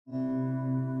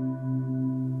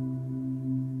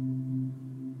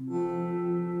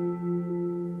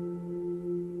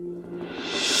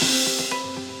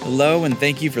Hello, and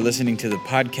thank you for listening to the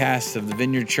podcast of the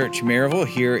Vineyard Church Maryville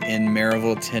here in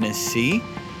Maryville, Tennessee.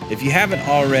 If you haven't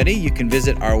already, you can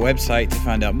visit our website to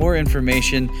find out more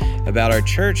information about our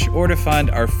church or to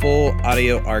find our full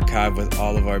audio archive with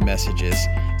all of our messages.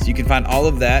 So you can find all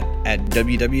of that at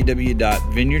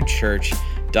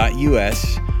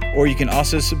www.vineyardchurch.us, or you can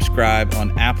also subscribe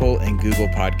on Apple and Google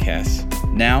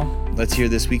Podcasts. Now, let's hear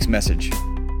this week's message.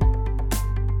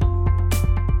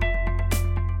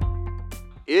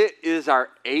 It is our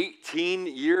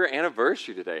 18-year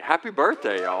anniversary today. Happy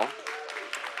birthday, y'all.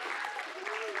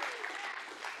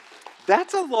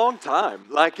 That's a long time.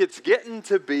 It's getting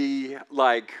to be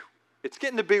where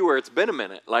it's been a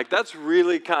minute. That's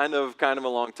really kind of a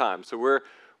long time. So we're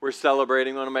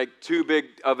celebrating. We want to make too big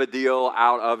of a deal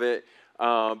out of it.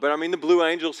 But the Blue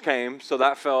Angels came, so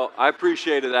I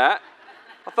appreciated that.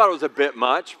 I thought it was a bit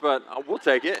much, but we'll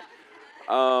take it.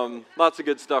 Lots of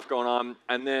good stuff going on.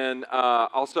 And then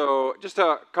also just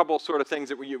a couple sort of things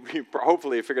that we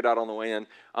hopefully figured out on the way in.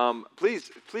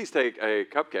 Please take a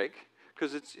cupcake,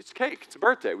 because it's cake. It's a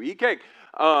birthday. We eat cake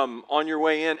on your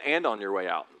way in and on your way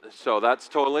out. So that's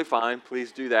totally fine.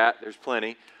 Please do that. There's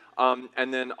plenty.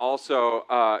 And then also,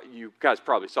 you guys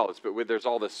probably saw this, but there's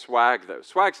all this swag, though.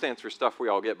 Swag stands for stuff we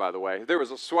all get, by the way. There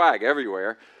was a swag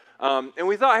everywhere. And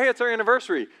we thought, hey, it's our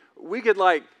anniversary. We could,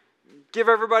 give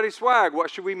everybody swag.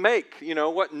 What should we make?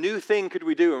 What new thing could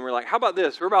we do? And we're like, how about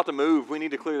this? We're about to move. We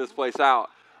need to clear this place out.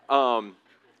 How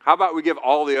about we give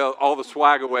all the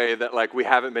swag away that we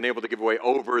haven't been able to give away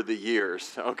over the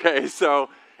years? Okay, so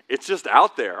it's just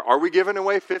out there. Are we giving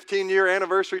away 15-year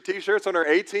anniversary T-shirts on our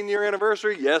 18-year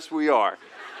anniversary? Yes, we are.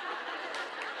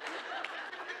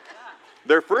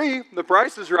 They're free. The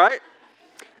price is right.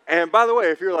 And by the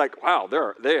way, if you're like, wow,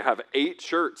 they have 8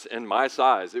 shirts in my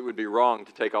size, it would be wrong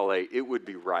to take all 8. It would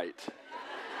be right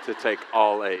to take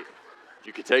all 8.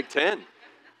 You could take 10.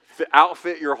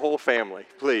 Outfit your whole family,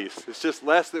 please. It's just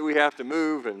less that we have to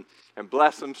move and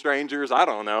bless some strangers. I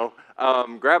don't know.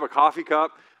 Grab a coffee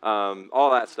cup,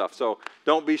 all that stuff. So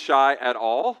don't be shy at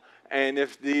all. And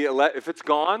if it's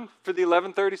gone for the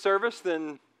 11:30 service,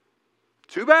 then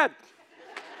too bad.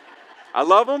 I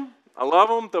love them.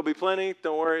 There'll be plenty.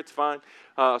 Don't worry, it's fine.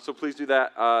 So please do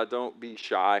that. Don't be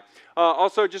shy.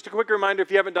 Also, just a quick reminder,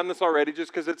 if you haven't done this already,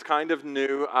 just because it's kind of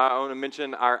new, I want to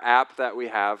mention our app that we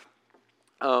have.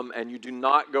 And you do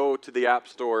not go to the App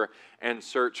Store and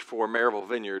search for Maryville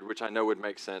Vineyard, which I know would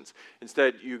make sense.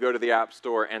 Instead, you go to the App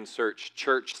Store and search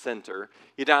Church Center.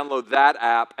 You download that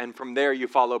app, and from there you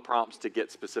follow prompts to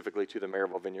get specifically to the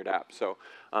Maryville Vineyard app. So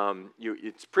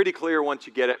it's pretty clear once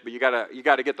you get it, but you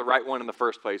gotta get the right one in the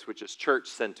first place, which is Church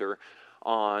Center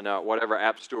on whatever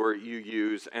app store you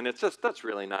use. And that's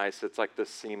really nice. It's like this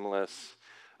seamless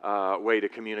way to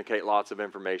communicate lots of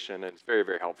information, and it's very,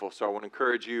 very helpful. So I want to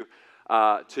encourage you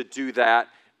to do that.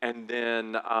 And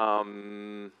then,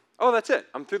 that's it.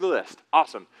 I'm through the list.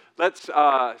 Awesome. Let's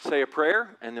say a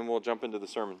prayer, and then we'll jump into the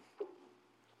sermon.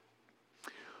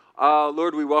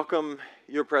 Lord, we welcome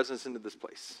your presence into this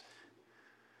place.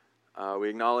 We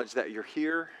acknowledge that you're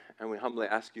here, and we humbly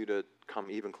ask you to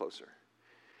come even closer.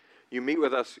 You meet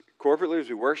with us corporately as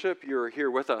we worship. You're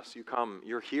here with us. You come.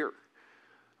 You're here.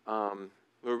 Lord,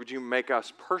 would you make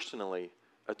us personally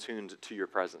attuned to your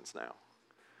presence now?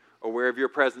 Aware of your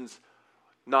presence,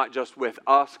 not just with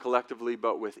us collectively,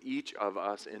 but with each of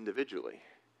us individually.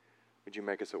 Would you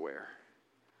make us aware?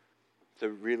 To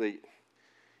really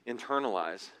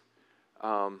internalize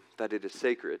that it is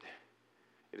sacred,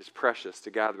 it is precious to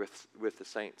gather with the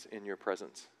saints in your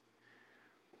presence.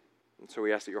 And so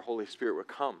we ask that your Holy Spirit would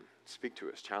come, speak to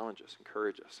us, challenge us,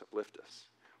 encourage us, uplift us.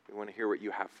 We want to hear what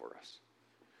you have for us.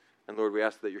 And Lord, we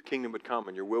ask that your kingdom would come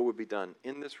and your will would be done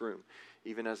in this room,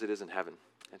 even as it is in heaven.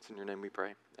 It's in your name we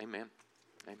pray. Amen.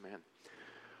 Amen.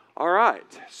 All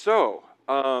right. So,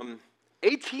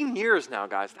 18 years now,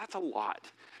 guys. That's a lot.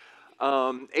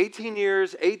 18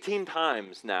 years, 18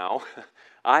 times now,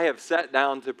 I have sat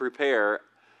down to prepare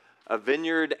a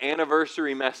Vineyard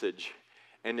anniversary message,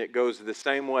 and it goes the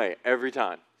same way every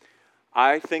time.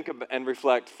 I think and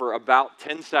reflect for about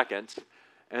 10 seconds,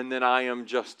 and then I am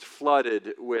just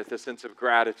flooded with a sense of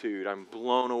gratitude. I'm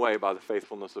blown away by the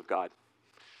faithfulness of God.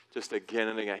 Just again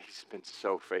and again, he's been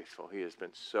so faithful. He has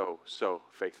been so, so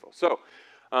faithful. So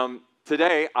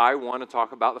today I want to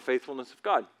talk about the faithfulness of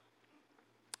God.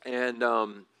 And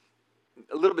a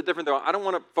little bit different though, I don't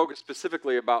want to focus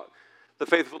specifically about the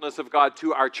faithfulness of God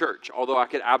to our church, although I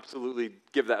could absolutely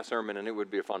give that sermon and it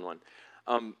would be a fun one.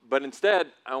 But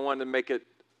instead, I want to make it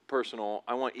personal.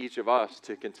 I want each of us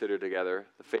to consider together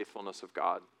the faithfulness of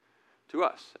God to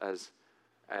us as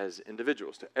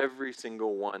individuals, to every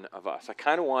single one of us. I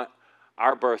kind of want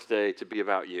our birthday to be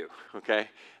about you, okay?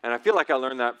 And I feel like I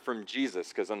learned that from Jesus,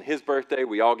 because on his birthday,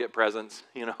 we all get presents,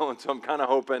 and so I'm kind of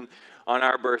hoping on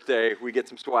our birthday we get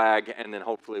some swag, and then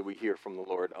hopefully we hear from the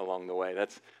Lord along the way.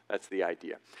 That's the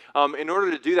idea. In order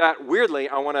to do that, weirdly,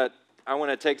 I want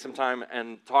to take some time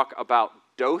and talk about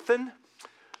Dothan.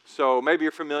 So maybe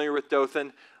you're familiar with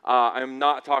Dothan. I'm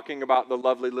not talking about the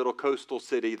lovely little coastal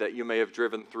city that you may have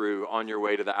driven through on your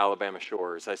way to the Alabama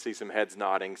shores. I see some heads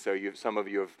nodding, so some of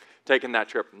you have taken that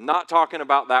trip. Not talking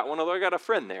about that one, although I got a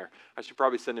friend there. I should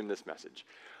probably send him this message.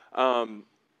 I'm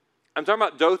talking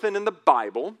about Dothan in the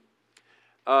Bible.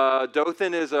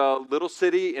 Dothan is a little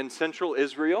city in central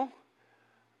Israel.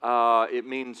 It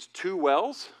means two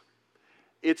wells.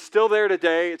 It's still there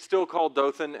today. It's still called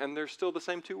Dothan, and there's still the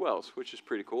same two wells, which is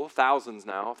pretty cool. Thousands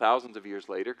of years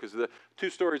later, because the two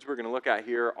stories we're going to look at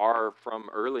here are from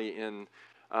early in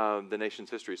the nation's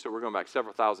history. So we're going back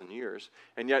several thousand years,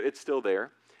 and yet it's still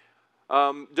there.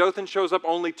 Dothan shows up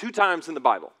only 2 times in the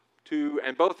Bible,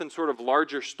 and both in sort of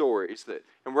larger stories,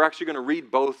 and we're actually going to read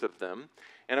both of them.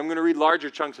 And I'm going to read larger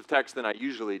chunks of text than I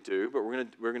usually do, but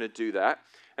we're going to do that.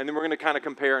 And then we're going to kind of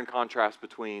compare and contrast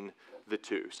between the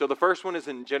two. So the first one is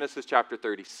in Genesis chapter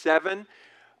 37.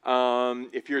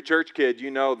 If you're a church kid,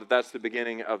 you know that that's the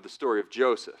beginning of the story of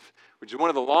Joseph, which is one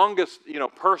of the longest,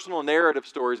 personal narrative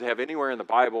stories they have anywhere in the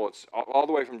Bible. It's all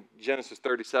the way from Genesis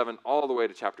 37 all the way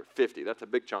to chapter 50. That's a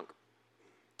big chunk.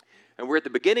 And we're at the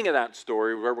beginning of that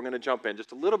story where we're going to jump in.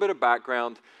 Just a little bit of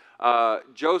background.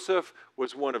 Joseph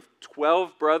was one of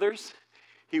 12 brothers.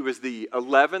 He was the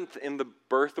 11th in the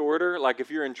birth order. Like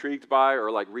if you're intrigued by or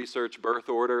like research birth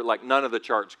order, like none of the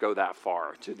charts go that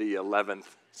far to the 11th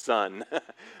son.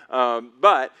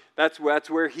 But that's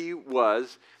where he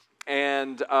was.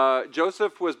 And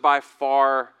Joseph was by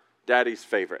far Daddy's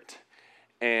favorite.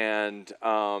 And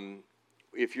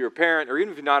if you're a parent, or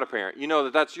even if you're not a parent, you know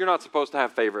that you're not supposed to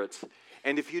have favorites.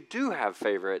 And if you do have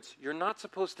favorites, you're not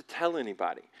supposed to tell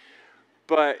anybody.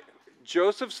 But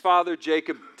Joseph's father,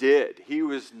 Jacob, did. He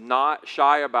was not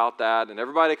shy about that, and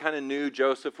everybody kind of knew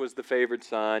Joseph was the favored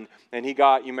son, and he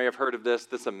got, you may have heard of this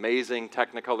amazing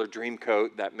Technicolor dream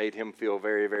coat that made him feel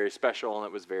very, very special, and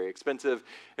it was very expensive.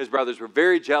 His brothers were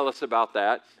very jealous about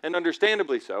that, and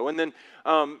understandably so. And then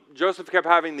Joseph kept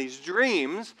having these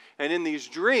dreams, and in these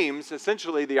dreams,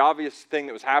 essentially the obvious thing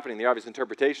that was happening, the obvious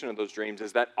interpretation of those dreams,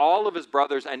 is that all of his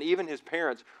brothers and even his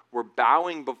parents were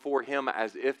bowing before him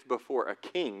as if before a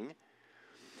king.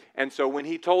 And so when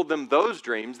he told them those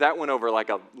dreams, that went over like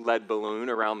a lead balloon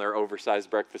around their oversized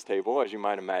breakfast table, as you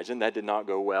might imagine. That did not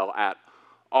go well at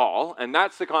all. And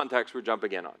that's the context we're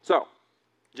jumping in on. So,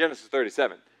 Genesis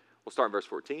 37. We'll start in verse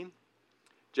 14.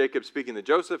 Jacob speaking to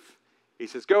Joseph. He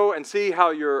says, "Go and see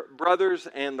how your brothers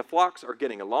and the flocks are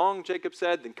getting along," Jacob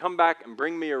said. "Then come back and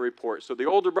bring me a report." So the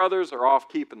older brothers are off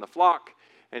keeping the flock,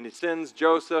 and he sends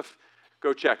Joseph,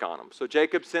 "Go check on them." So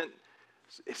Jacob sent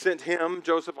him,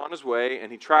 Joseph, on his way,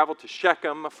 and he traveled to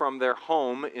Shechem from their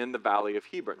home in the valley of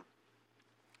Hebron.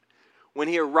 When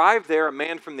he arrived there, a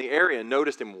man from the area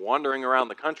noticed him wandering around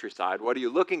the countryside. "What are you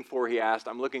looking for?" he asked.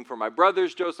 "I'm looking for my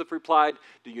brothers," Joseph replied.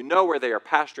 "Do you know where they are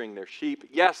pasturing their sheep?"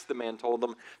 "Yes," the man told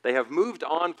them. "They have moved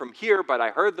on from here, but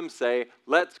I heard them say,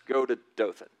 'Let's go to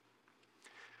Dothan.'"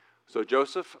 So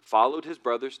Joseph followed his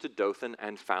brothers to Dothan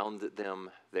and found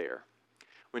them there.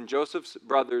 When Joseph's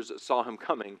brothers saw him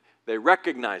coming, they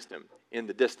recognized him in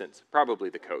the distance, probably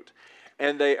the coat.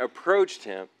 And they approached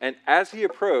him, and as he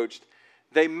approached,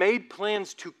 they made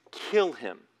plans to kill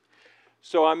him.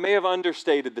 So I may have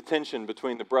understated the tension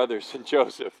between the brothers and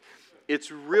Joseph.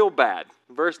 It's real bad.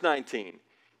 Verse 19,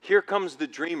 "Here comes the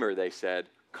dreamer," they said.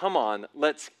 "Come on,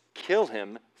 let's kill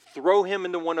him. Throw him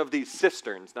into one of these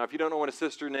cisterns." Now, if you don't know what a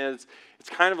cistern is, it's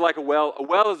kind of like a well. A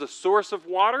well is a source of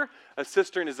water. A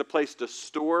cistern is a place to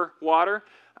store water.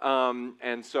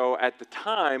 And so at the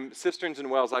time, cisterns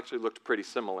and wells actually looked pretty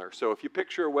similar. So if you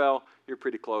picture a well, you're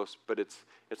pretty close, but it's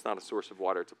not a source of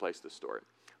water. It's a place to store it.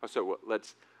 So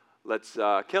let's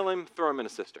kill him, throw him in a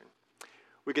cistern.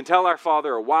 "We can tell our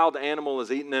father a wild animal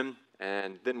has eaten him,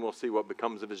 and then we'll see what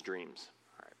becomes of his dreams."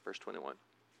 All right, verse 21.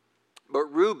 But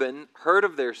Reuben heard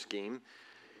of their scheme.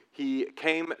 He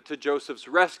came to Joseph's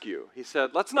rescue. He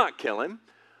said, "Let's not kill him.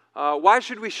 Why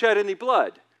should we shed any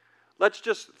blood? Let's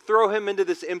just throw him into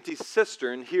this empty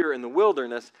cistern here in the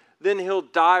wilderness. Then he'll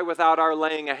die without our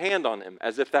laying a hand on him,"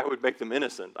 as if that would make them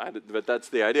innocent. But that's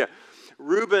the idea.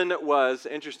 Reuben was,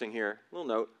 interesting here, little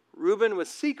note, Reuben was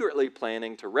secretly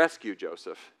planning to rescue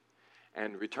Joseph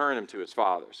and return him to his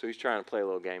father. So he's trying to play a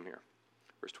little game here.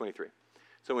 Verse 23.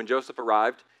 "So when Joseph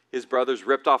arrived, His brothers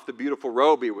ripped off the beautiful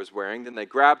robe he was wearing. Then they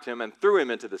grabbed him and threw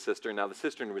him into the cistern. Now the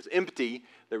cistern was empty.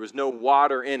 There was no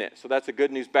water in it. So that's a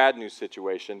good news, bad news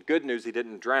situation. Good news, he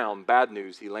didn't drown. Bad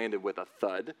news, he landed with a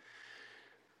thud.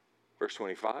 Verse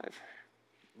 25.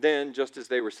 Then, just as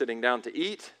they were sitting down to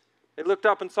eat, they looked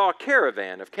up and saw a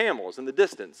caravan of camels in the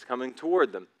distance coming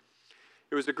toward them.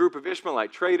 It was a group of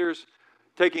Ishmaelite traders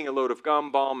taking a load of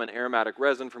gum, balm, and aromatic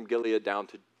resin from Gilead down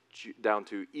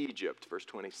to Egypt. Verse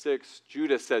 26,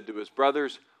 Judah said to his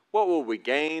brothers, "What will we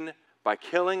gain by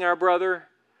killing our brother?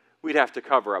 We'd have to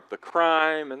cover up the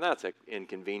crime, and that's an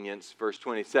inconvenience." Verse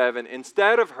 27,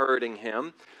 instead of hurting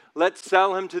him, let's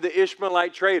sell him to the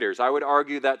Ishmaelite traders. I would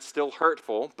argue that's still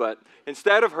hurtful, but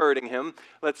instead of hurting him,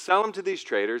 let's sell him to these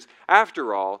traders.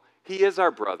 After all, he is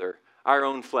our brother, our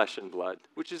own flesh and blood,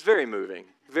 which is very moving,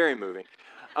 very moving.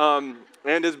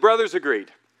 And his brothers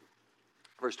agreed.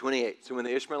 Verse 28, so when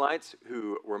the Ishmaelites,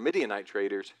 who were Midianite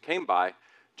traders, came by,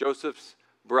 Joseph's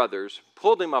brothers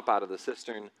pulled him up out of the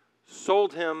cistern,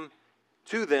 sold him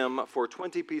to them for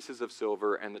 20 pieces of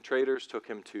silver, and the traders took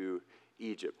him to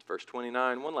Egypt. Verse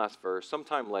 29, one last verse.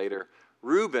 Sometime later,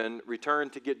 Reuben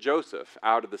returned to get Joseph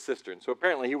out of the cistern. So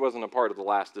apparently he wasn't a part of the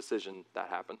last decision that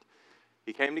happened.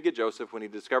 He came to get Joseph. When he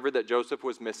discovered that Joseph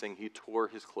was missing, he tore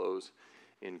his clothes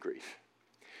in grief.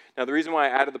 Now, the reason why I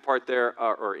added the part there,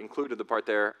 or included the part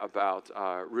there about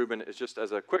Reuben is just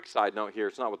as a quick side note here.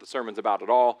 It's not what the sermon's about at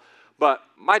all. But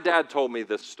my dad told me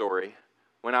this story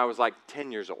when I was like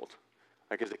 10 years old,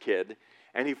 like as a kid.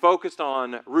 And he focused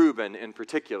on Reuben in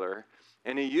particular.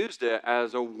 And he used it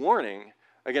as a warning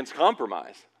against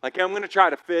compromise. Like, I'm going to try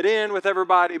to fit in with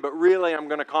everybody, but really I'm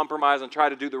going to compromise and try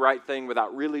to do the right thing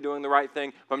without really doing the right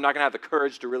thing. But I'm not going to have the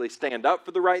courage to really stand up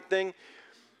for the right thing.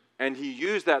 And he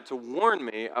used that to warn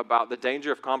me about the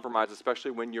danger of compromise,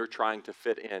 especially when you're trying to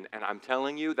fit in. And I'm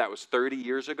telling you, that was 30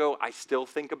 years ago. I still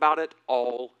think about it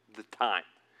all the time.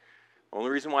 The only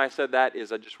reason why I said that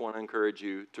is I just want to encourage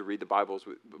you to read the Bible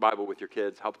with your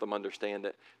kids, help them understand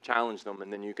it, challenge them,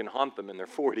 and then you can haunt them in their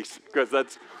 40s, because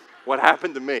that's what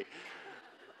happened to me.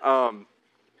 So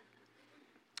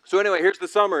anyway, here's the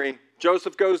summary.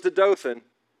 Joseph goes to Dothan.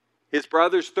 His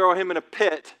brothers throw him in a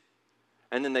pit,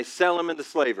 and then they sell him into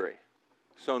slavery.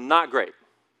 So not great.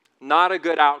 Not a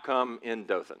good outcome in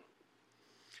Dothan.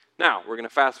 Now, we're going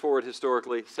to fast forward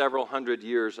historically several hundred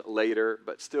years later,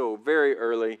 but still very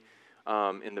early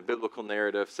in the biblical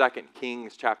narrative. 2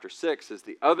 Kings chapter 6 is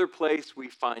the other place we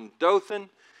find Dothan.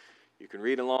 You can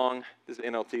read along. This is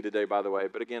NLT today, by the way,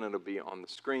 but again, it'll be on the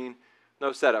screen.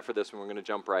 No setup for this one. We're going to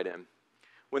jump right in.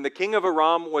 When the king of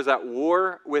Aram was at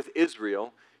war with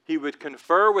Israel, he would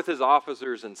confer with his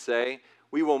officers and say,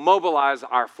 "We will mobilize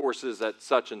our forces at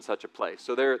such and such a place."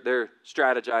 So they're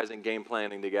strategizing, game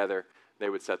planning together. They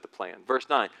would set the plan. Verse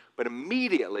 9, but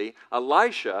immediately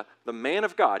Elisha, the man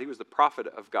of God, he was the prophet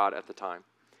of God at the time,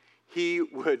 he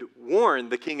would warn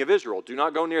the king of Israel, do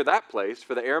not go near that place,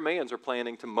 for the Arameans are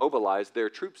planning to mobilize their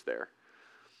troops there.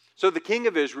 So the king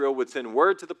of Israel would send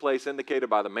word to the place indicated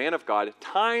by the man of God.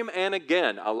 Time and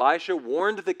again, Elisha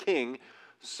warned the king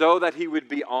so that he would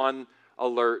be on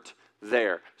alert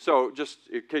there. So just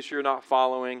in case you're not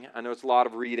following, I know it's a lot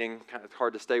of reading, it's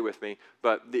hard to stay with me,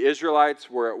 but the Israelites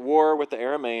were at war with the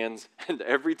Arameans, and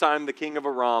every time the king of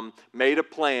Aram made a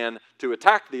plan to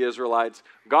attack the Israelites,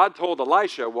 God told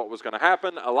Elisha what was going to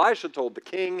happen. Elisha told the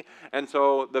king, and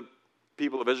so the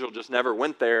people of Israel just never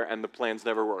went there, and the plans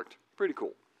never worked. Pretty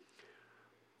cool.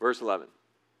 Verse 11.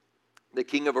 The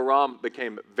king of Aram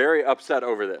became very upset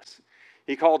over this.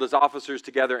 He called his officers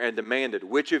together and demanded,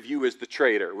 "Which of you is the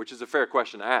traitor?" Which is a fair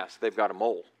question to ask. They've got a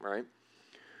mole, right?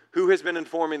 "Who has been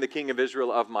informing the king of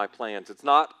Israel of my plans?" "It's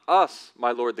not us,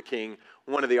 my lord the king,"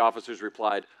 one of the officers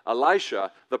replied.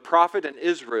 "Elisha, the prophet in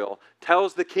Israel,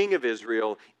 tells the king of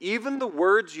Israel, even the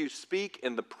words you speak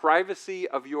in the privacy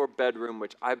of your bedroom,"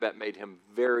 which I bet made him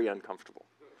very uncomfortable.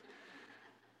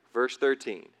 Verse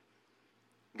 13.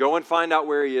 "Go and find out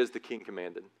where he is," the king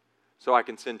commanded, "so I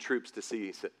can send troops to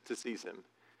seize him."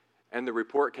 And the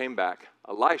report came back,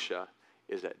 Elisha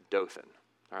is at Dothan.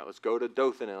 All right, let's go to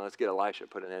Dothan and let's get Elisha,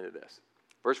 put an end to this.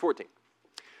 Verse 14.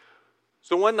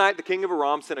 So one night the king of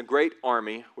Aram sent a great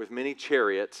army with many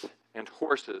chariots and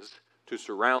horses to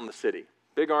surround the city.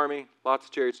 Big army, lots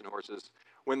of chariots and horses.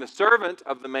 When the servant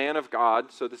of the man of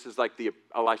God, so this is like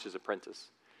Elisha's apprentice,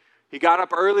 he got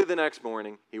up early the next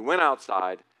morning, he went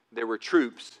outside, there were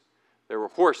troops, there were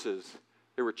horses,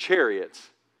 there were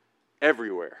chariots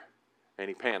everywhere, and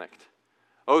he panicked.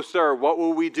 "Oh, sir, what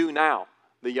will we do now?"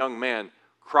 the young man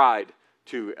cried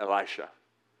to Elisha.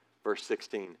 Verse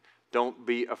 16, "Don't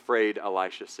be afraid,"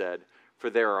 Elisha said, "for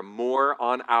there are more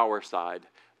on our side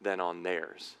than on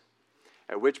theirs."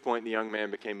 at which point the young man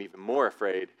became even more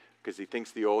afraid because he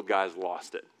thinks the old guy's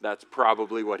lost it. That's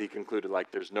probably what he concluded,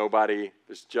 like there's nobody,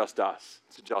 there's just us.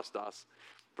 It's just us.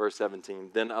 Verse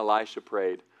 17, then Elisha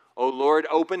prayed, "O Lord,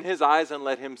 open his eyes and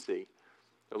let him see."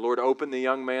 The Lord opened the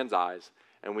young man's eyes,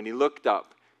 and when he looked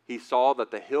up, he saw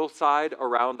that the hillside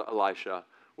around Elisha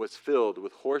was filled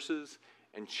with horses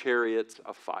and chariots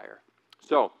of fire.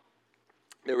 So,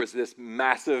 there was this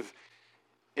massive,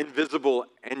 invisible,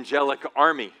 angelic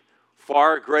army,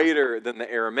 far greater than the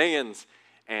Arameans,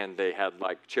 and they had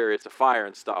like chariots of fire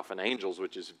and stuff and angels,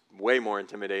 which is way more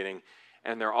intimidating,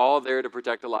 and they're all there to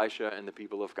protect Elisha and the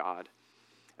people of God.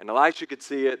 And Elisha could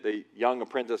see it, the young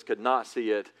apprentice could not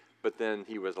see it, but then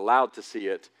he was allowed to see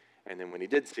it, and then when he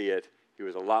did see it, he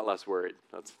was a lot less worried.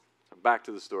 Let's back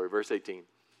to the story, verse 18.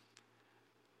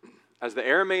 As the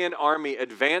Aramean army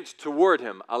advanced toward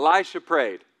him, Elisha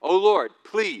prayed, "O Lord,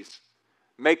 please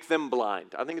make them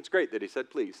blind." I think it's great that he said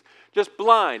please. Just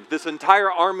blind this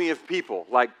entire army of people,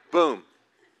 like boom.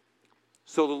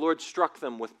 So the Lord struck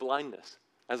them with blindness,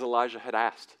 as Elijah had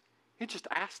asked. He just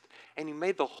asked, and he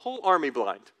made the whole army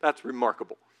blind. That's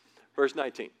remarkable. Verse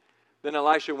 19. Then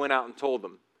Elisha went out and told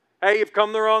them, "Hey, you've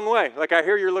come the wrong way. Like, I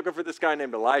hear you're looking for this guy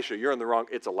named Elisha. You're in the wrong,"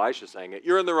 it's Elisha saying it.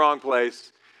 "You're in the wrong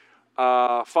place.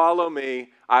 Follow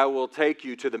me. I will take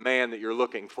you to the man that you're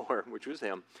looking for," which was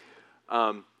him.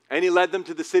 And he led them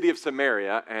to the city of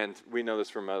Samaria, and we know this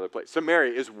from another place.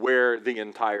 Samaria is where the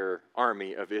entire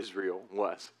army of Israel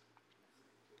was.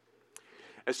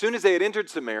 As soon as they had entered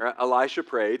Samaria, Elisha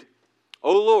prayed,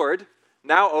 "O Lord,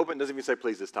 now open," doesn't even say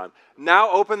please this time,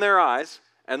 "now open their eyes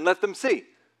and let them see."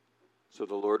 So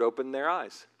the Lord opened their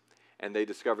eyes, and they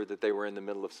discovered that they were in the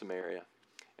middle of Samaria.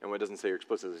 And what it doesn't say here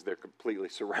explicitly is they're completely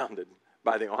surrounded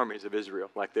by the armies of Israel,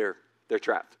 like they're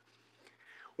trapped.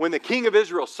 When the king of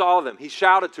Israel saw them, he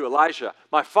shouted to Elisha,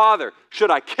 "My father, should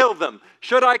I kill them?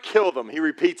 Should I kill them?" He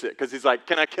repeats it because he's like,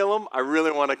 "Can I kill them? I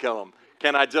really want to kill them.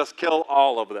 Can I just kill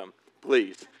all of them,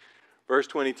 please?" Verse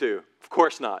 22, "Of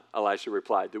course not," Elisha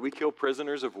replied. "Do we kill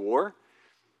prisoners of war?"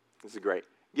 This is great.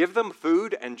 "Give them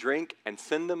food and drink and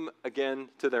send them again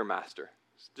to their master."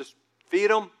 Just feed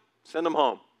them, send them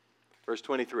home. Verse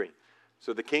 23,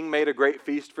 "So the king made a great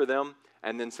feast for them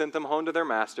and then sent them home to their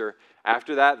master.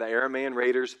 After that, the Aramean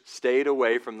raiders stayed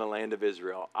away from the land of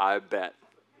Israel." I bet.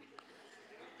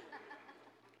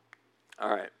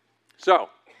 All right. So,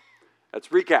 let's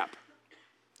recap.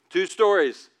 2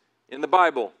 stories in the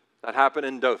Bible that happen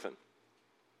in Dothan.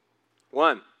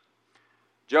 1,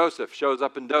 Joseph shows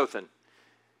up in Dothan,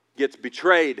 gets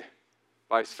betrayed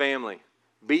by his family,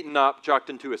 beaten up, chucked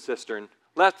into a cistern,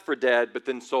 left for dead, but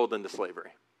then sold into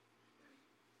slavery.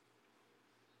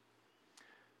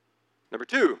 Number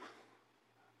 2,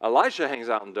 Elisha hangs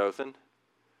out in Dothan,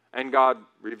 and God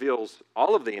reveals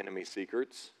all of the enemy's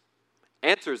secrets,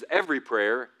 answers every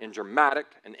prayer in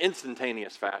dramatic and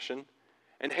instantaneous fashion,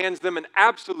 and hands them an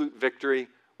absolute victory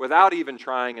without even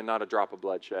trying and not a drop of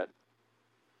bloodshed.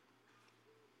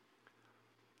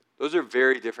 Those are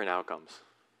very different outcomes.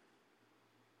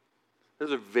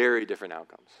 Those are very different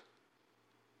outcomes.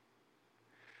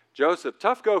 Joseph,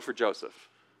 tough go for Joseph.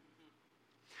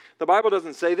 The Bible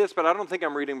doesn't say this, but I don't think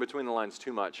I'm reading between the lines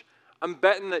too much. I'm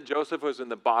betting that Joseph was in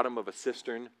the bottom of a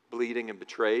cistern, bleeding and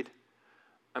betrayed.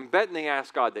 I'm betting they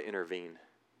asked God to intervene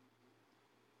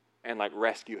and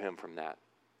rescue him from that.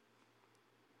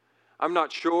 I'm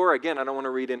not sure. Again, I don't want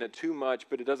to read into too much,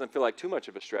 but it doesn't feel like too much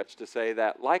of a stretch to say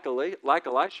that, like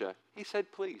Elisha, he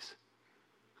said, "Please."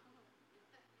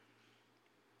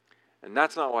 And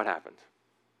that's not what happened.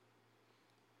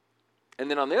 And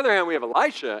then on the other hand, we have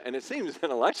Elisha, and it seems that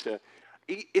Elisha,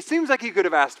 it seems like he could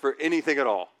have asked for anything at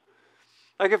all.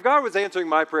 Like if God was answering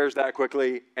my prayers that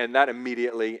quickly and that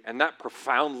immediately and that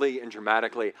profoundly and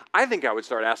dramatically, I think I would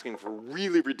start asking for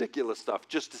really ridiculous stuff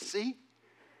just to see.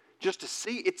 Just to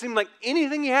see. It seemed like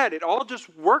anything he had, it all just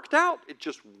worked out. It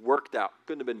just worked out.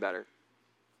 Couldn't have been better.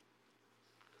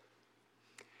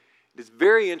 It is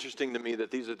very interesting to me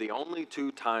that these are the only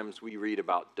 2 times we read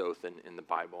about Dothan in the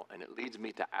Bible, and it leads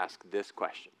me to ask this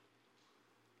question.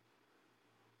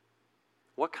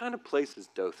 What kind of place is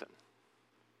Dothan?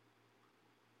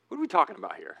 What are we talking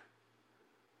about here?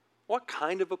 What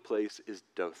kind of a place is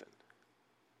Dothan?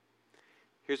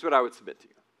 Here's what I would submit to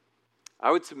you.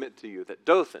 I would submit to you that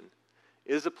Dothan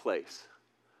is a place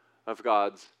of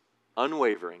God's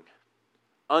unwavering,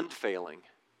 unfailing,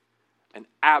 and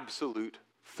absolute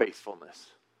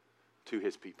faithfulness to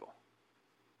his people.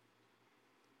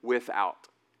 Without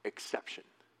exception.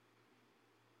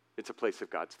 It's a place of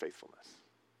God's faithfulness.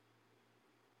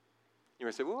 You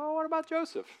might say, well, what about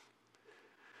Joseph?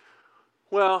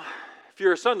 Well, if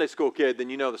you're a Sunday school kid, then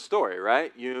you know the story,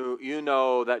 right? You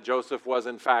know that Joseph was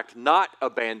in fact not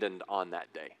abandoned on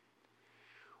that day.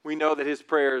 We know that his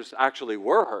prayers actually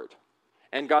were heard,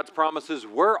 and God's promises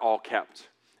were all kept,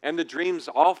 and the dreams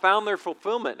all found their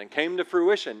fulfillment and came to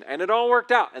fruition, and it all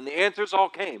worked out, and the answers all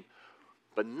came.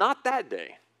 But not that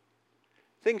day.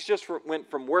 Things just went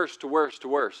from worse to worse to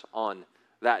worse on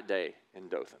that day in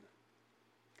Dothan.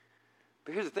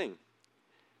 But here's the thing.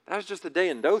 That was just a day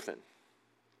in Dothan.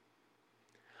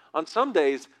 On some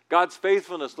days, God's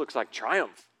faithfulness looks like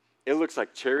triumph. It looks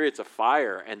like chariots of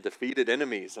fire and defeated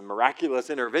enemies and miraculous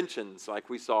interventions like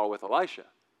we saw with Elisha.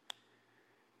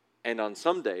 And on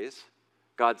some days,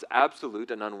 God's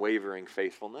absolute and unwavering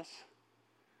faithfulness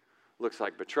looks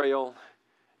like betrayal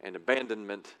and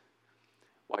abandonment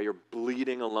while you're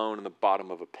bleeding alone in the bottom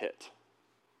of a pit.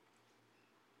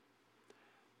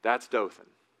 That's Dothan,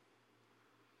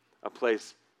 a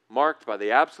place marked by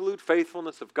the absolute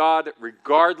faithfulness of God,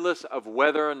 regardless of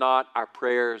whether or not our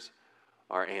prayers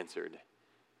are answered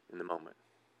in the moment.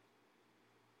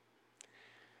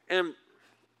 And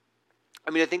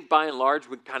I think by and large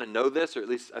we kind of know this, or at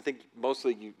least I think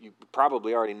mostly you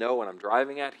probably already know what I'm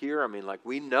driving at here.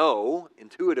 We know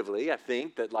intuitively, I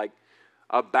think, that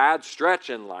a bad stretch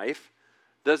in life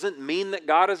doesn't mean that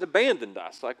God has abandoned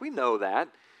us. We know that.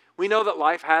 We know that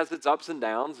life has its ups and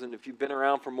downs, and if you've been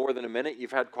around for more than a minute,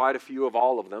 you've had quite a few of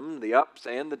all of them, the ups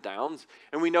and the downs.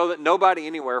 And we know that nobody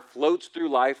anywhere floats through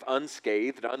life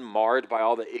unscathed, unmarred by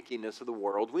all the ickiness of the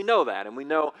world. We know that, and we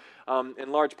know,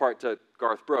 in large part to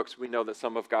Garth Brooks, we know that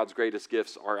some of God's greatest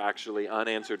gifts are actually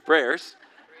unanswered prayers.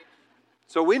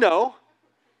 So we know.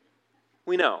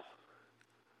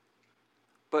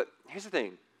 But here's the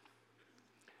thing.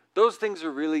 Those things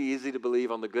are really easy to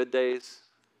believe on the good days.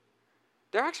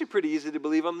 They're actually pretty easy to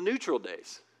believe on the neutral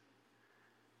days.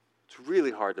 It's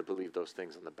really hard to believe those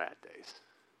things on the bad days.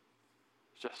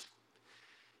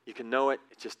 You can know it,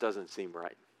 it just doesn't seem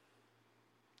right.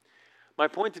 My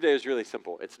point today is really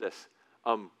simple. It's this.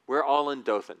 We're all in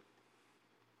Dothan.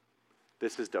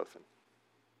 This is Dothan.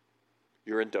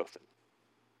 You're in Dothan.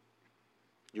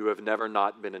 You have never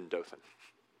not been in Dothan.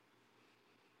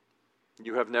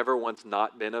 You have never once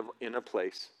not been in a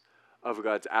place of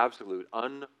God's absolute,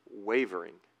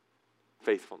 unwavering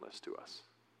faithfulness to us,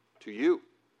 to you.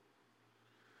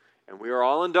 And we are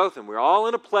all in Dothan. We're all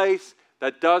in a place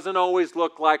that doesn't always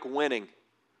look like winning,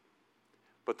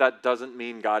 but that doesn't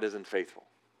mean God isn't faithful.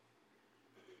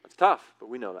 That's tough, but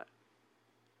we know that.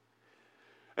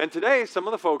 And today, some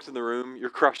of the folks in the room,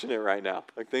 you're crushing it right now.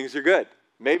 Things are good.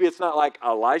 Maybe it's not like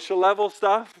Elisha level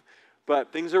stuff,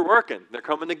 but things are working. They're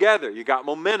coming together. You got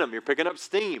momentum. You're picking up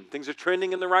steam. Things are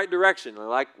trending in the right direction. I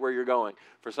like where you're going.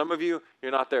 For some of you,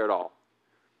 you're not there at all.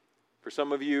 For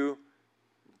some of you,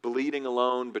 bleeding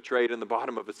alone, betrayed in the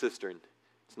bottom of a cistern.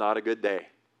 It's not a good day.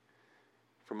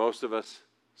 For most of us,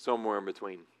 somewhere in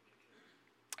between.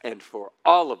 And for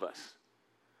all of us,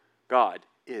 God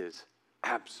is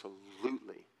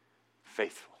absolutely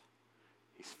faithful.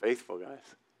 He's faithful,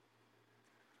 guys.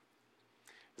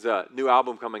 There's a new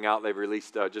album coming out. They've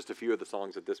released just a few of the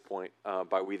songs at this point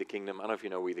by We the Kingdom. I don't know if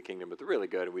you know We the Kingdom, but they're really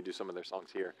good, and we do some of their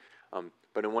songs here.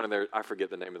 But in one of their, I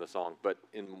forget the name of the song, but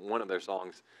in one of their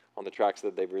songs on the tracks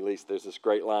that they've released, there's this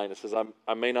great line. It says,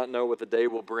 I may not know what the day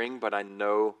will bring, but I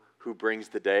know who brings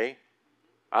the day.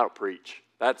 I'll preach.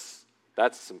 That's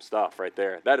some stuff right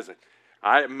there.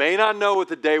 I may not know what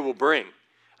the day will bring.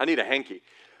 I need a hanky.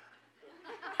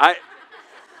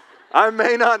 I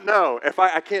may not know.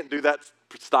 I can't do that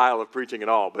style of preaching at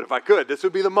all, but if I could, this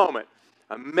would be the moment.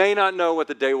 I may not know what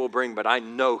the day will bring, but I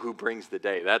know who brings the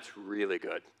day. That's really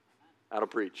good. That'll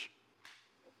preach.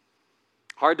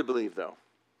 Hard to believe, though,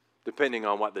 depending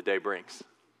on what the day brings.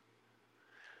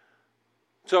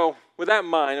 So, with that in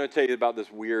mind, I'm going to tell you about this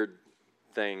weird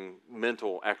thing,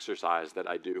 mental exercise that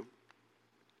I do.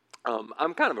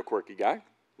 I'm kind of a quirky guy,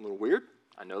 a little weird.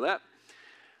 I know that.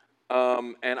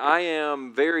 And I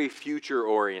am very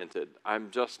future-oriented. I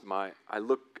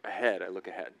look ahead.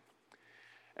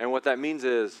 And what that means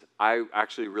is I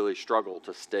actually really struggle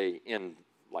to stay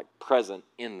present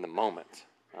in the moment.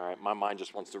 All right, my mind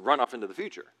just wants to run off into the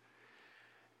future.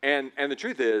 And the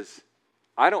truth is,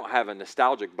 I don't have a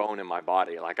nostalgic bone in my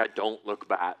body. I don't look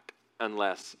back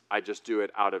unless I just do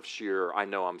it out of sheer, I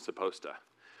know I'm supposed to.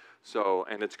 So,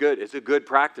 and it's good. It's a good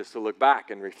practice to look back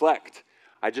and reflect.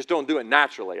 I just don't do it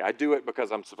naturally. I do it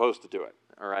because I'm supposed to do it,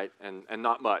 all right, and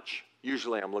not much.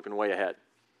 Usually I'm looking way ahead.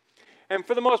 And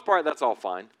for the most part, that's all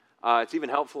fine. It's even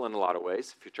helpful in a lot of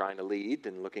ways. If you're trying to lead,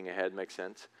 then looking ahead makes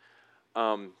sense.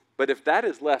 But if that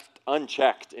is left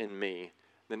unchecked in me,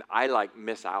 then I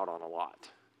miss out on a lot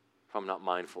if I'm not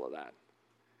mindful of that.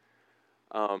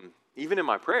 Even in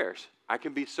my prayers, I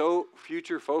can be so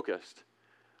future focused,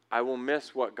 I will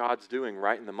miss what God's doing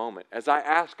right in the moment. As I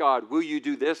ask God, will you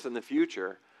do this in the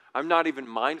future? I'm not even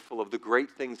mindful of the great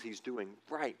things he's doing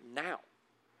right now,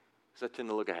 because I tend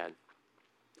to look ahead.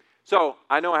 So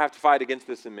I know I have to fight against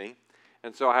this in me,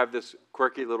 and so I have this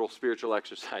quirky little spiritual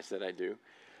exercise that I do.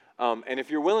 And if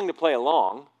you're willing to play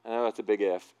along, I know that's a big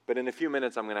if, but in a few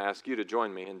minutes I'm going to ask you to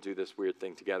join me and do this weird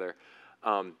thing together.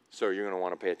 So you're going to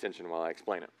want to pay attention while I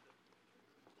explain it.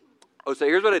 Oh, so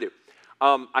here's what I do.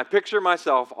 I picture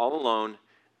myself all alone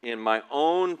in my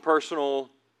own personal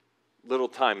little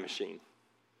time machine.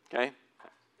 Okay? I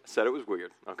said it was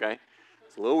weird, okay?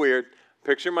 It's a little weird.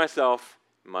 Picture myself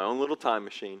in my own little time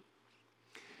machine.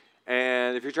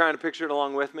 And if you're trying to picture it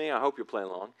along with me, I hope you'll play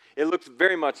along. It looks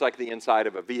very much like the inside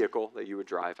of a vehicle that you would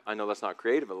drive. I know that's not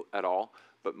creative at all,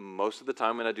 but most of the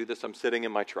time when I do this, I'm sitting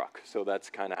in my truck. So that's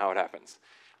kind of how it happens.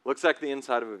 Looks like the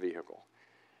inside of a vehicle.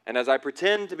 And as I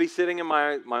pretend to be sitting in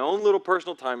my own little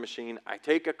personal time machine, I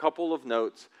take a couple of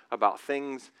notes about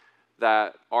things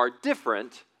that are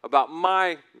different about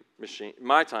my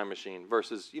time machine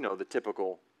versus, the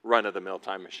typical run-of-the-mill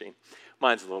time machine.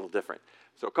 Mine's a little different.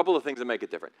 So a couple of things that make it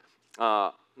different.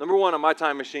 Number one, on my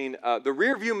time machine, the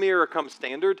rear view mirror comes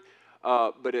standard,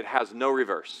 but it has no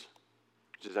reverse.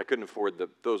 Which is, I couldn't afford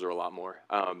those are a lot more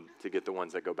to get the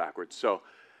ones that go backwards. So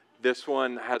this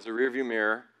one has a rear view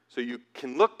mirror. So you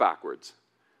can look backwards,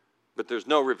 but there's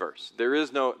no reverse.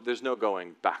 There's no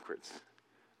going backwards.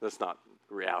 That's not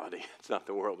reality. It's not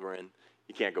the world we're in.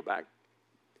 You can't go back.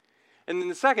 And then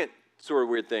the second sort of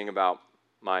weird thing about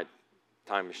my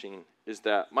time machine is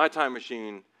that my time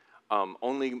machine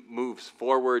only moves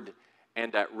forward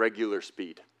and at regular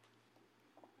speed,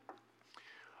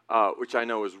 which I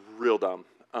know is real dumb.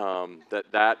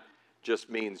 That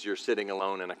just means you're sitting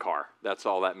alone in a car. That's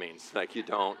all that means. Like, you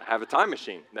don't have a time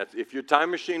machine. If your time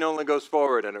machine only goes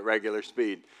forward and at regular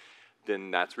speed,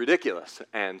 then that's ridiculous.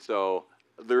 And so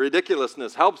the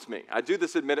ridiculousness helps me. I do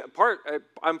this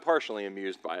I'm partially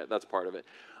amused by it. That's part of it.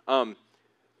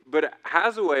 But it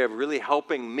has a way of really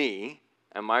helping me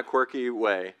and my quirky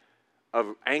way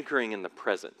of anchoring in the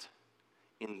present,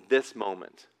 in this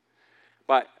moment.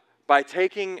 By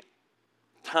taking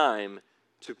time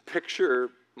to picture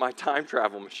my time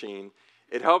travel machine,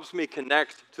 it helps me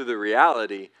connect to the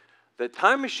reality that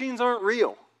time machines aren't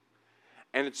real.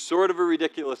 And it's sort of a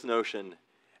ridiculous notion,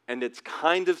 and it's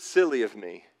kind of silly of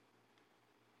me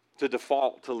to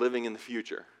default to living in the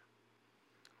future,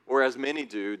 or as many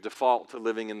do, default to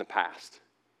living in the past.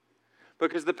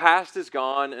 Because the past is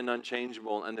gone and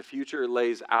unchangeable, and the future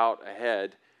lays out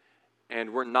ahead,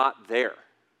 and we're not there.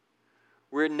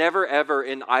 We're never, ever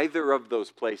in either of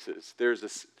those places.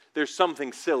 There's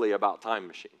something silly about time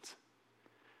machines.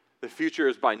 The future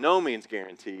is by no means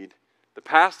guaranteed. The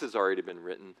past has already been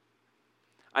written.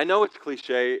 I know it's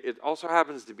cliche. It also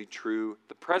happens to be true.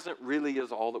 The present really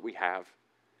is all that we have.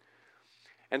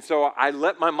 And so I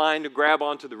let my mind grab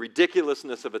onto the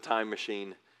ridiculousness of a time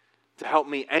machine to help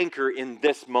me anchor in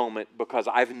this moment, because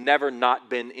I've never not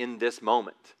been in this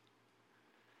moment.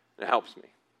 It helps me.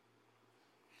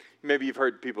 Maybe you've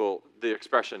heard the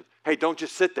expression, hey, don't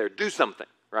just sit there, do something,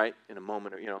 right? In a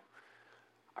moment,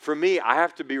 For me, I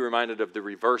have to be reminded of the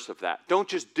reverse of that. Don't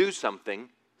just do something,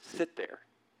 sit there.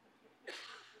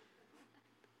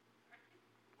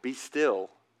 Be still,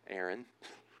 Aaron.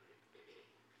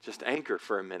 Just anchor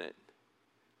for a minute.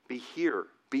 Be here.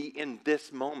 Be in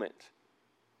this moment.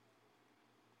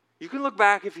 You can look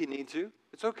back if you need to.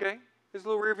 It's okay. There's a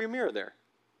little rearview mirror there.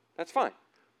 That's fine.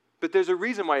 But there's a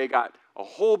reason why you got a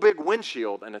whole big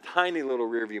windshield and a tiny little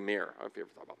rearview mirror. I don't know if you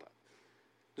ever thought about that.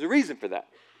 There's a reason for that.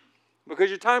 Because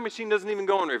your time machine doesn't even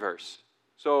go in reverse.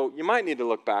 So you might need to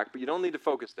look back, but you don't need to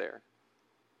focus there.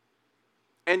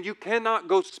 And you cannot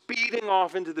go speeding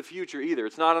off into the future either.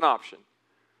 It's not an option.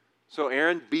 So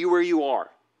Aaron, be where you are.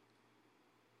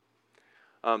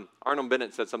 Arnold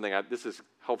Bennett said something, this is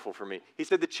helpful for me. He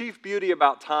said, the chief beauty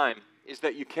about time is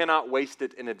that you cannot waste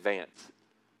it in advance.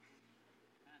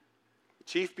 The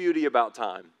chief beauty about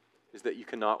time is that you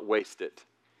cannot waste it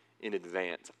in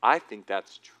advance. I think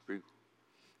that's true.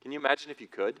 Can you imagine if you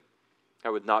could?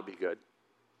 That would not be good.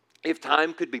 If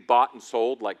time could be bought and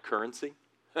sold like currency,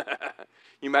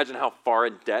 you imagine how far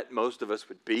in debt most of us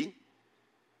would be?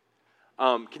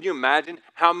 Can you imagine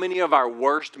how many of our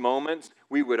worst moments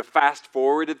we would have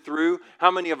fast-forwarded through?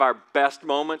 How many of our best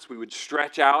moments we would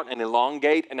stretch out and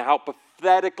elongate, and how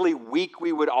pathetically weak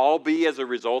we would all be as a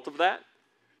result of that?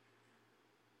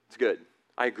 It's good.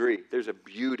 I agree. There's a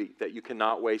beauty that you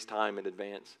cannot waste time in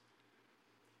advance.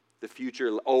 The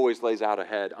future always lays out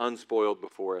ahead, unspoiled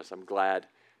before us. I'm glad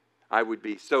I would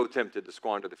be so tempted to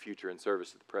squander the future in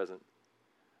service to the present.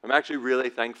 I'm actually really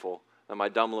thankful that my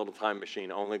dumb little time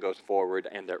machine only goes forward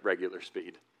and at regular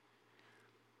speed.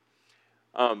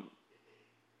 And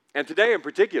today in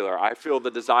particular, I feel the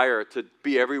desire to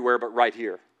be everywhere but right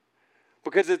here.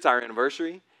 Because it's our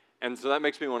anniversary, and so that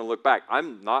makes me want to look back.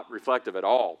 I'm not reflective at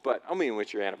all, but I mean,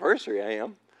 with your anniversary, I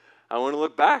am. I want to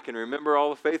look back and remember all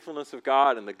the faithfulness of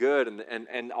God and the good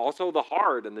and also the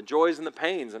hard and the joys and the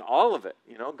pains and all of it.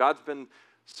 You know, God's been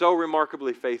so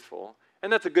remarkably faithful.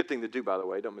 And that's a good thing to do, by the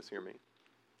way. Don't mishear me.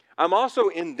 I'm also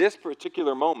in this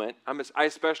particular moment, I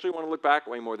especially want to look back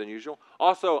way more than usual.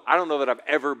 Also, I don't know that I've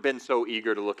ever been so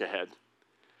eager to look ahead.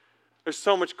 There's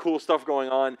so much cool stuff going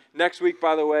on. Next week,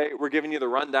 by the way, we're giving you the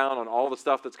rundown on all the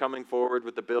stuff that's coming forward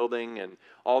with the building and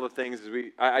all the things.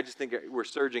 I just think we're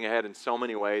surging ahead in so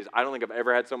many ways. I don't think I've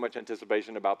ever had so much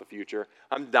anticipation about the future.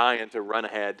 I'm dying to run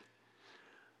ahead.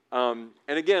 And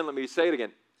again, let me say it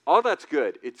again. All that's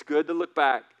good. It's good to look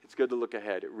back. It's good to look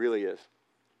ahead. It really is.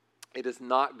 It is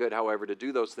not good, however, to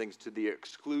do those things to the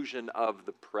exclusion of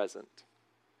the present,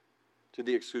 to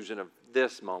the exclusion of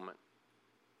this moment.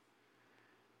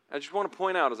 I just want to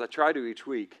point out, as I try to each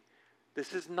week,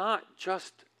 this is not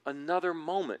just another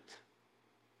moment.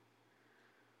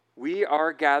 We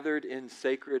are gathered in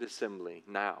sacred assembly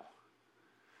now,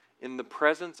 in the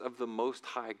presence of the Most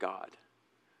High God,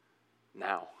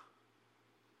 now.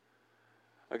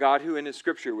 A God who in His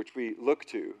Scripture, which we look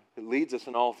to, who leads us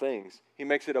in all things, He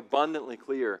makes it abundantly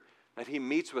clear that He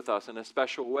meets with us in a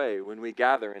special way when we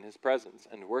gather in His presence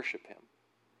and worship Him.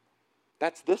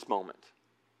 That's this moment.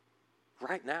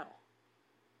 Right now.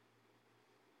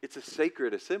 It's a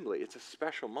sacred assembly. It's a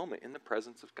special moment in the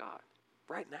presence of God.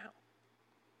 Right now.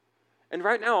 And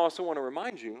right now, I also want to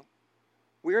remind you,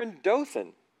 we're in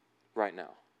Dothan right now.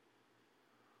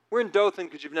 We're in Dothan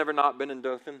because you've never not been in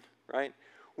Dothan, right?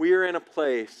 We are in a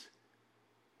place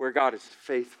where God is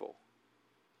faithful.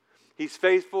 He's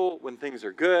faithful when things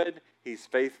are good. He's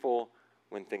faithful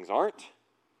when things aren't.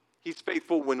 He's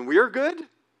faithful when we're good.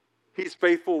 He's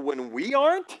faithful when we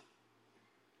aren't.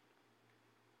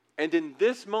 And in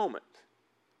this moment,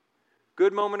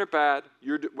 good moment or bad,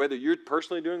 whether you're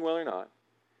personally doing well or not,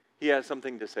 He has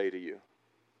something to say to you.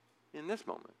 In this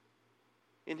moment,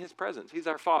 in His presence. He's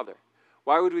our Father.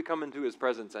 Why would we come into His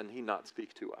presence and He not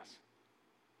speak to us?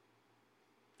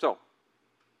 So,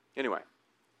 anyway,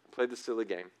 I played this silly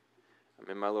game.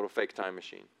 I'm in my little fake time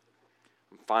machine.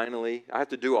 I have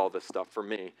to do all this stuff for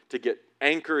me to get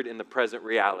anchored in the present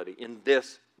reality, in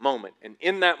this moment. And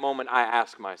in that moment, I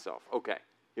ask myself, okay,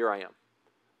 here I am.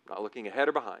 I'm not looking ahead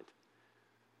or behind.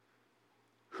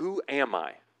 Who am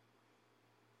I?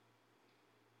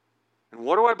 And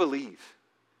what do I believe?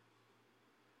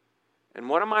 And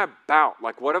what am I about?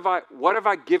 Like, what have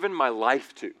I given my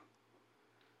life to?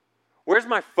 Where's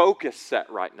my focus set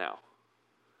right now?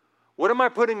 What am I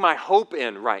putting my hope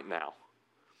in right now?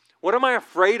 What am I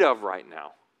afraid of right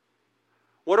now?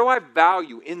 What do I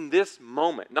value in this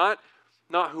moment? Not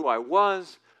who I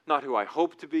was, not who I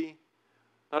hope to be,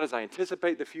 not as I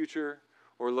anticipate the future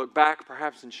or look back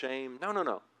perhaps in shame.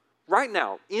 No. Right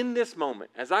now, in this moment,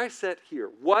 as I sit here,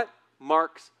 what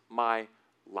marks my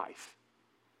life?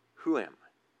 Who am I?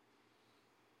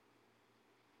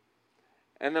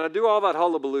 And then I do all that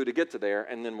hullabaloo to get to there,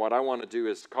 and then what I want to do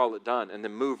is call it done and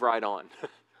then move right on.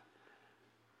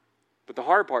 But the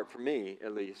hard part for me,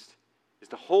 at least, is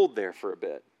to hold there for a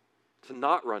bit, to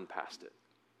not run past it,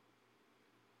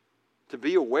 to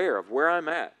be aware of where I'm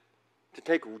at, to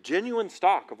take genuine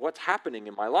stock of what's happening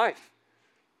in my life,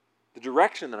 the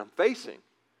direction that I'm facing,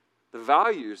 the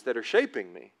values that are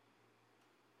shaping me,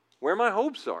 where my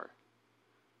hopes are.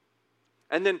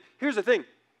 And then here's the thing.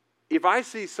 If I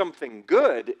see something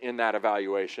good in that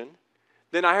evaluation,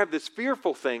 then I have this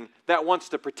fearful thing that wants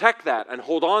to protect that and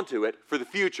hold on to it for the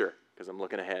future because I'm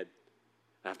looking ahead.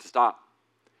 I have to stop.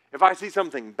 If I see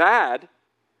something bad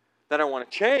that I want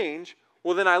to change,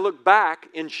 well, then I look back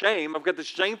in shame. I've got this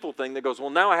shameful thing that goes, well,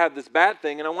 now I have this bad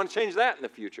thing and I want to change that in the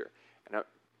future. And,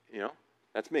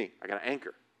 that's me. I got to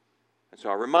anchor. And so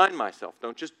I remind myself,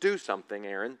 don't just do something,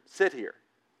 Aaron. Sit here.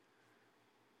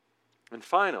 And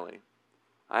finally,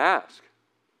 I ask,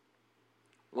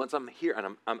 once I'm here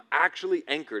and I'm actually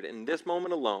anchored in this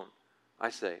moment alone, I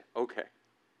say, okay,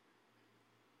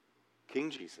 King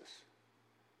Jesus,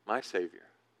 my Savior,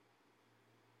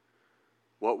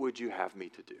 what would you have me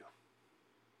to do?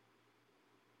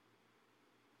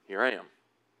 Here I am.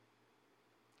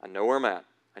 I know where I'm at.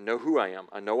 I know who I am.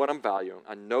 I know what I'm valuing.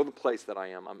 I know the place that I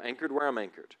am. I'm anchored where I'm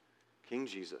anchored. King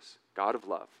Jesus, God of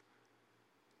love,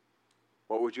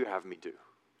 what would you have me do?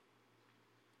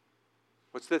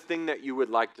 What's the thing that you would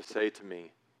like to say to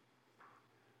me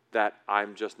that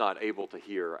I'm just not able to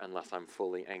hear unless I'm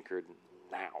fully anchored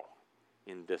now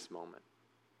in this moment.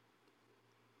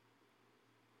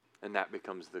 And that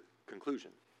becomes the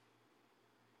conclusion.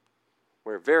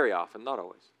 Where very often, not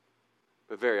always,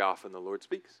 but very often the Lord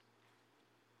speaks.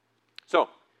 So,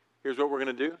 here's what we're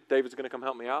going to do. David's going to come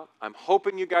help me out. I'm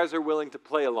hoping you guys are willing to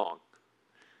play along.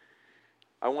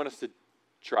 I want us to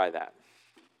try that.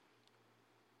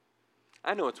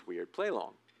 I know it's weird. Play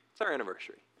along. It's our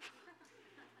anniversary.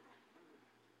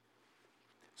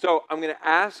 So I'm going to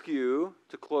ask you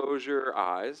to close your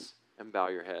eyes and bow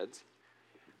your heads.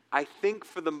 I think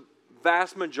for the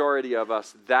vast majority of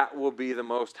us, that will be the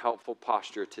most helpful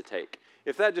posture to take.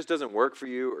 If that just doesn't work for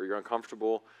you, or you're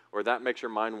uncomfortable, or that makes your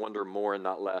mind wander more and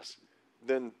not less,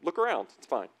 then look around. It's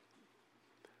fine.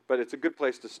 But it's a good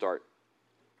place to start.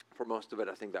 For most of it,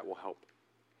 I think that will help.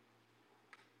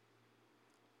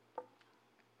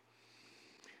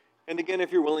 And again,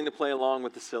 if you're willing to play along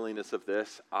with the silliness of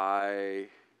this, I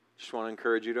just want to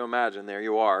encourage you to imagine there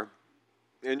you are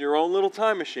in your own little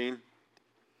time machine,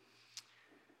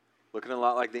 looking a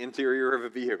lot like the interior of a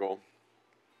vehicle.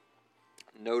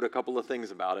 Note a couple of things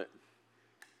about it.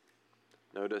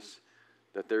 Notice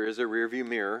that there is a rear view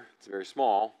mirror. It's very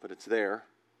small, but it's there.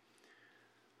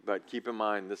 But keep in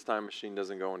mind, this time machine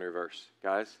doesn't go in reverse.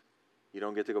 Guys, you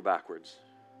don't get to go backwards.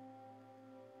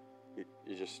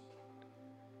 You just,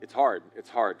 it's hard. It's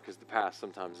hard because the past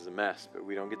sometimes is a mess, but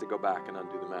we don't get to go back and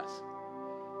undo the mess.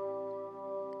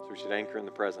 So we should anchor in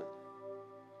the present.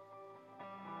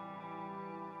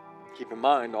 Keep in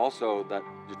mind also that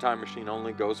your time machine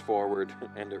only goes forward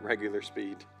and at regular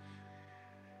speed.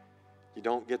 You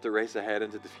don't get to race ahead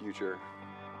into the future.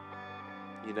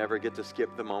 You never get to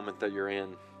skip the moment that you're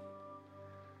in.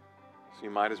 So you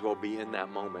might as well be in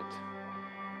that moment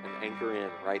and anchor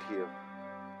in right here.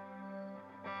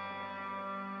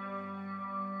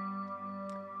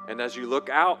 And as you look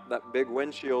out that big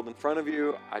windshield in front of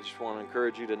you, I just want to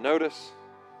encourage you to notice,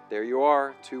 there you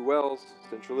are, 2 wells,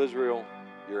 Central Israel.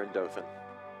 You're in Dothan.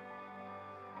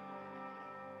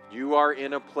 You are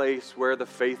in a place where the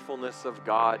faithfulness of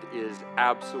God is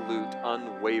absolute,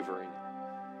 unwavering,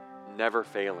 never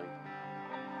failing.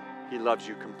 He loves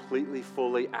you completely,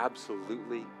 fully,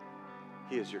 absolutely.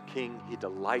 He is your king. He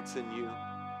delights in you.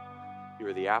 You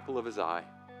are the apple of his eye.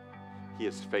 He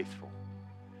is faithful.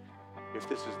 If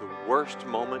this is the worst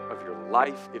moment of your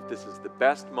life, if this is the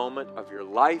best moment of your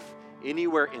life,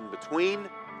 anywhere in between,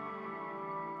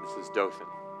 this is Dothan.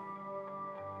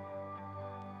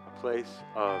 A place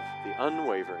of the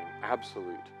unwavering,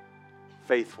 absolute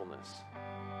faithfulness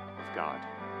of God.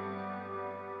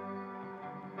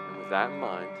 And with that in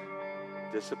mind,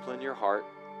 discipline your heart,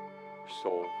 your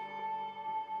soul,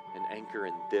 and anchor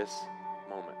in this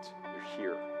moment. You're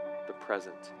here, the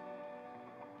present.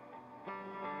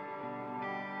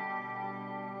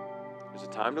 There's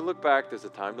a time to look back, there's a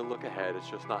time to look ahead. It's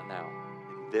just not now,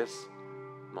 in this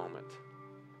moment.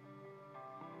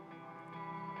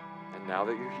 And now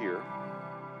that you're here,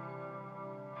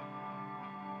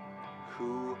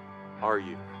 who are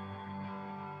you?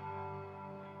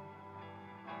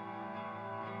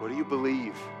 What do you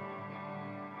believe?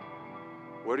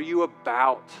 What are you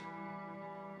about?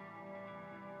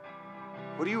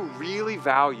 What do you really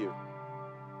value?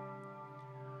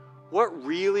 What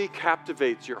really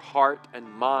captivates your heart and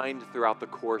mind throughout the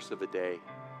course of a day?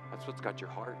 That's what's got your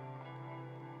heart.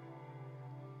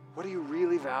 What do you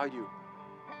really value?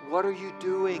 What are you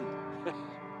doing?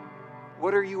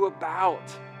 What are you about?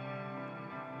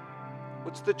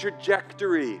 What's the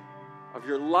trajectory of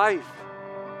your life?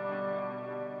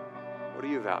 What do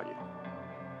you value?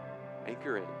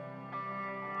 Anchor in.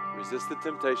 Resist the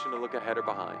temptation to look ahead or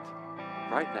behind.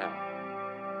 Right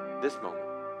now, this moment.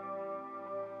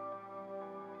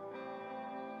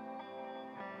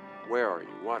 Where are you?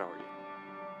 What are you?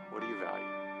 What do you value?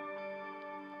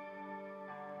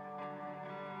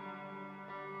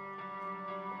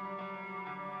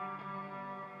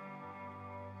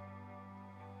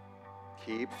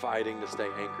 Keep fighting to stay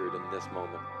anchored in this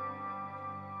moment.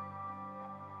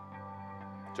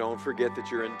 Don't forget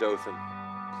that you're in Dothan,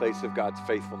 place of God's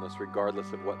faithfulness,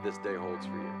 regardless of what this day holds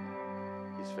for you.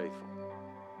 He's faithful.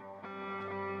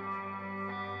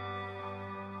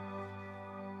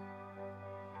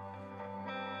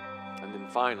 And then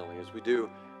finally, as we do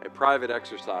a private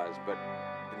exercise, but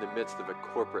in the midst of a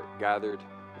corporate gathered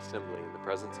assembly in the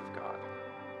presence of God,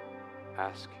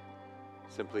 ask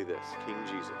simply this: King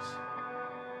Jesus,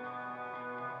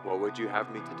 what would you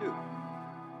have me to do?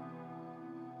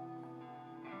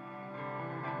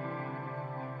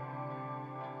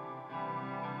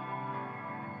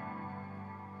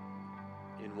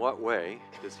 In what way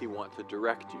does he want to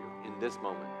direct you in this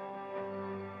moment?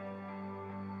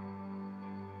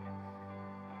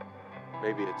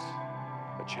 Maybe it's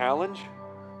a challenge.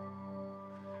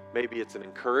 Maybe it's an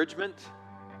encouragement.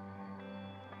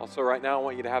 Also, right now, I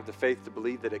want you to have the faith to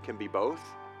believe that it can be both.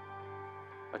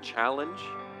 A challenge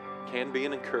can be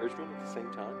an encouragement at the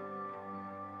same time.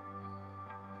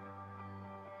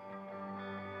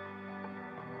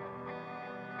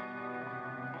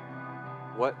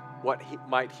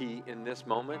 Might he, in this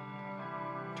moment,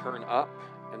 turn up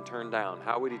and turn down?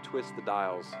 How would he twist the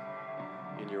dials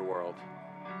in your world?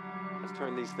 Let's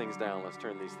turn these things down. Let's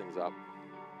turn these things up.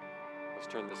 Let's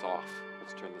turn this off.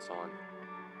 Let's turn this on.